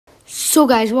So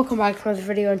guys, welcome back to another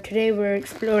video, and today we're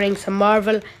exploring some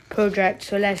Marvel projects,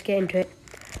 so let's get into it.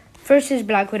 First is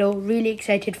Black Widow, really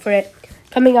excited for it.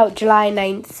 Coming out July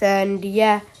 9th, and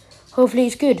yeah, hopefully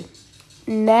it's good.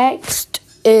 Next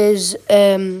is,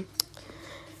 after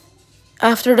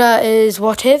that is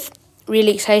What If,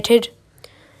 really excited.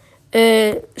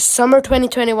 Summer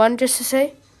 2021, just to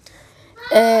say.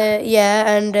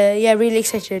 Yeah, really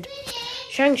excited.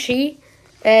 Shang-Chi,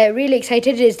 really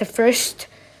excited, is the first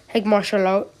like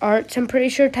martial arts, I'm pretty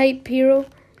sure, type hero.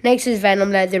 Next is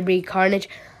Venom, Let There Be Carnage.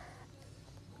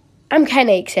 I'm kind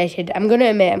of excited. I'm going to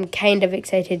admit I'm kind of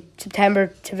excited.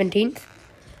 September 17th.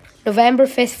 November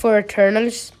 5th for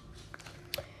Eternals.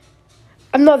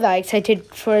 I'm not that excited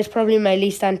for it. It's probably my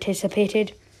least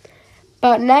anticipated.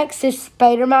 But next is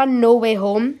Spider-Man No Way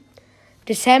Home.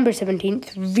 December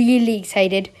 17th. Really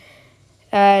excited.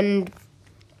 And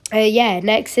yeah,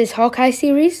 next is Hawkeye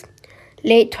series.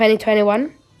 Late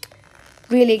 2021.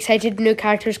 Really excited, new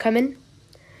characters coming.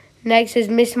 Next is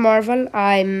Miss Marvel.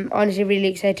 I'm honestly really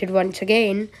excited once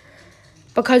again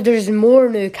because there's more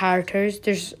new characters.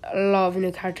 There's a lot of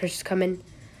new characters coming.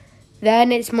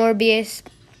 Then it's Morbius.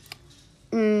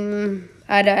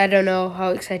 I don't know how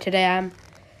excited I am.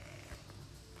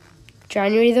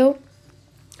 January though.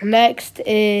 Next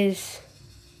is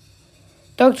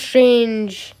Doctor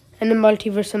Strange and the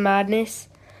Multiverse of Madness.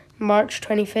 March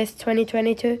 25th,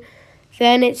 2022.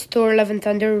 Then it's Thor Love and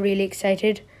Thunder, really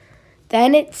excited.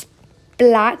 Then it's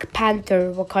Black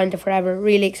Panther, Wakanda Forever,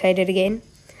 really excited again.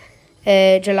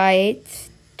 July 8th,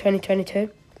 2022.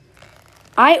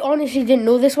 I honestly didn't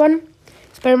know this one.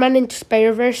 Spider-Man Into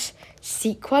Spider-Verse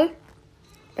sequel.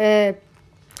 So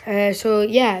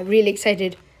yeah, really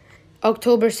excited.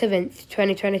 October 7th,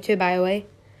 2022, by the way.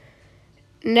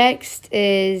 Next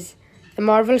is The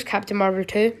Marvels, Captain Marvel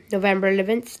 2, November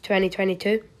 11th,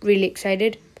 2022. Really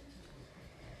excited.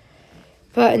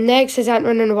 But next is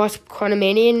Ant-Man and the Wasp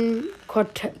Quantumanium,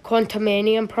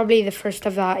 probably the first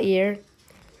of that year.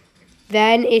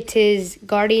 Then it is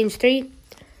Guardians 3.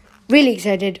 Really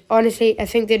excited. Honestly, I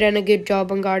think they done a good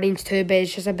job on Guardians 2, but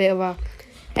it's just a bit of a...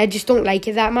 I just don't like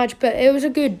it that much, but it was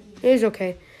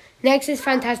okay. Next is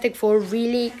Fantastic Four.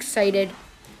 Really excited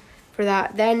for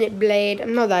that. Then Blade.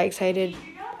 I'm not that excited.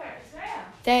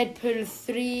 Deadpool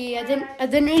 3. I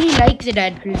didn't really like the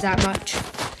Deadpools that much.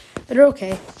 But they're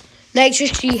okay. Next is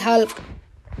She-Hulk.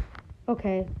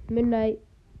 Okay. Midnight.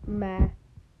 Meh.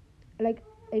 Like,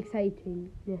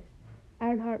 exciting. Yes.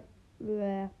 Ironheart.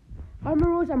 Bleh.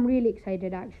 Armor Rose, I'm really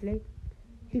excited actually.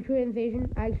 Secret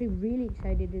Invasion, actually really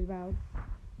excited as well.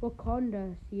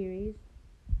 Wakanda series.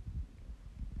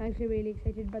 Actually really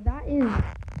excited. But that is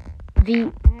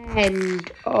the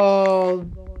end of...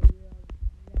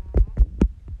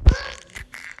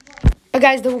 But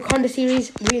guys, the Wakanda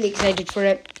series, really excited for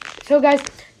it. So guys,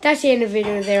 that's the end of the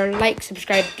video there. Like,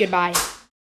 subscribe, goodbye.